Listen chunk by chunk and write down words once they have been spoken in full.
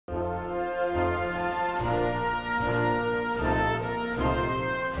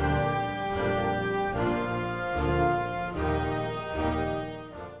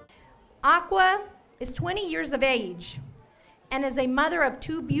Aqua is 20 years of age and is a mother of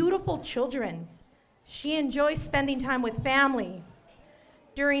 2 beautiful children. She enjoys spending time with family.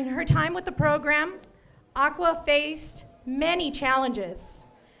 During her time with the program, Aqua faced many challenges,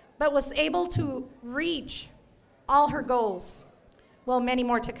 but was able to reach all her goals, well, many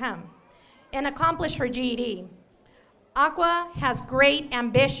more to come, and accomplish her GED. Aqua has great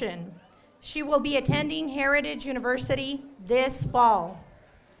ambition. She will be attending Heritage University this fall.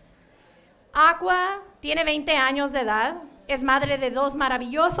 Aqua tiene 20 años de edad, es madre de 2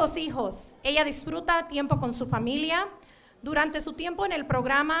 maravillosos hijos. Ella disfruta tiempo con su familia. Durante su tiempo en el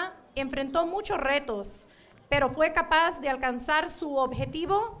programa enfrentó muchos retos, pero fue capaz de alcanzar su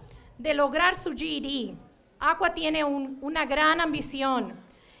objetivo de lograr su GED. Aqua tiene una gran ambición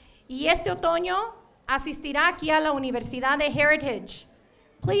y este otoño asistirá aquí a la Universidad de Heritage.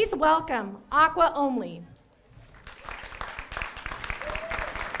 Please welcome Aqua Onley.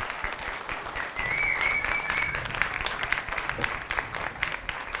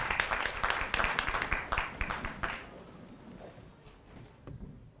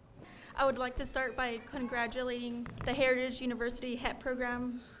 I would like to start by congratulating the Heritage University HEP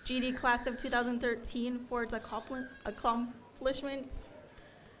program, GED class of 2013 for its accomplishments.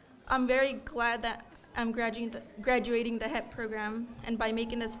 I'm very glad that I'm graduating the HEP program and by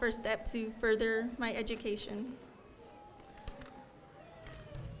making this first step to further my education.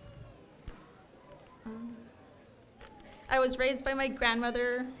 I was raised by my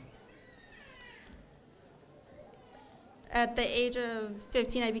grandmother. At the age of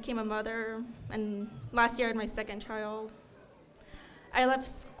 15, I became a mother, and last year I had my second child. I left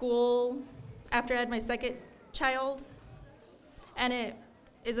school after I had my second child, and it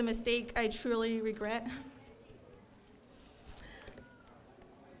is a mistake I truly regret.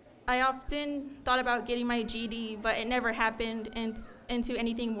 I often thought about getting my GED, but it never happened into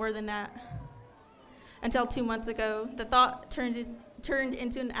anything more than that. Until 2 months ago, the thought turned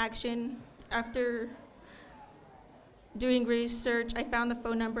into an action. After doing research, I found the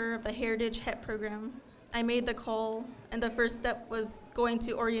phone number of the Heritage HEP program. I made the call, and the first step was going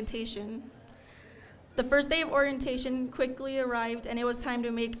to orientation. The first day of orientation quickly arrived, and it was time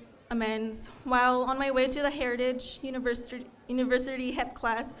to make amends. While on my way to the Heritage University HEP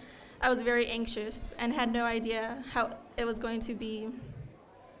class, I was very anxious and had no idea how it was going to be.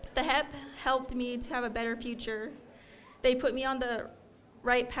 The HEP helped me to have a better future. They put me on the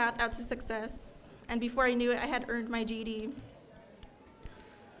right path out to success. And before I knew it, I had earned my GED.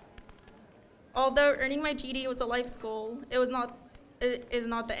 Although earning my GED was a life's goal, it is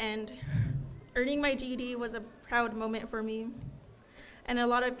not the end. Earning my GED was a proud moment for me, and a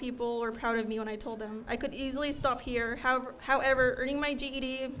lot of people were proud of me when I told them. I could easily stop here. However, earning my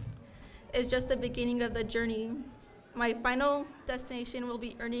GED is just the beginning of the journey. My final destination will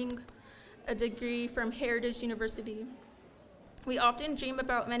be earning a degree from Heritage University. We often dream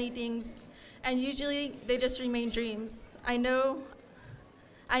about many things, and usually they just remain dreams. I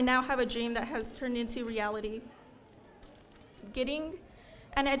now have a dream that has turned into reality. Getting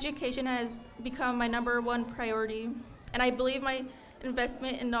an education has become my #1 priority, and I believe my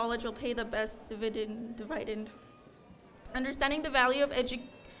investment in knowledge will pay the best dividend. Understanding the value of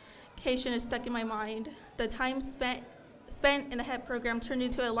education is stuck in my mind. The time spent in the HEP program turned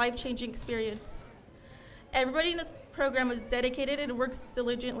into a life-changing experience. Everybody in this program is dedicated and works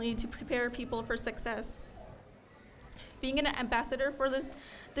diligently to prepare people for success. Being an ambassador for this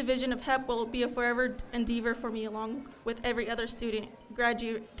division of HEP will be a forever endeavor for me, along with every other student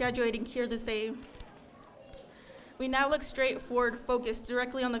graduating here this day. We now look straight forward, focused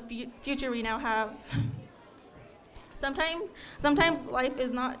directly on the future we now have. Sometimes life is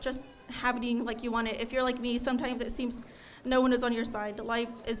not just happening like you want it. If you're like me, sometimes it seems no one is on your side. Life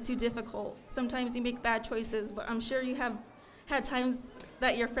is too difficult. Sometimes you make bad choices, but I'm sure you have had times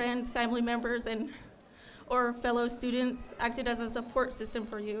that your friends, family members, or fellow students acted as a support system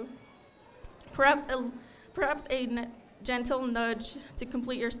for you. Perhaps a gentle nudge to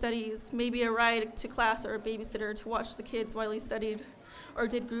complete your studies, maybe a ride to class or a babysitter to watch the kids while you studied or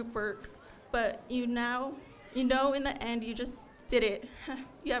did group work. But you know in the end you just did it.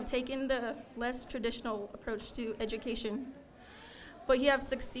 You have taken the less traditional approach to education, but you have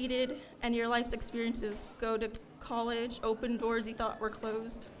succeeded, and your life's experiences go to college, open doors you thought were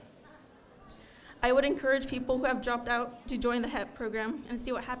closed. I would encourage people who have dropped out to join the HEP program and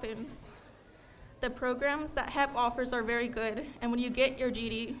see what happens. The programs that HEP offers are very good, and when you get your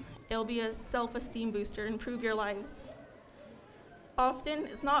GED, it'll be a self-esteem booster and improve your lives. Often,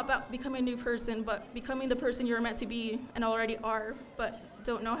 it's not about becoming a new person, but becoming the person you're meant to be and already are, but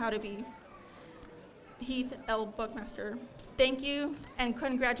don't know how to be. Heath L. Buckmaster. Thank you and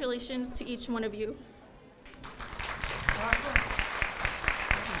congratulations to each one of you.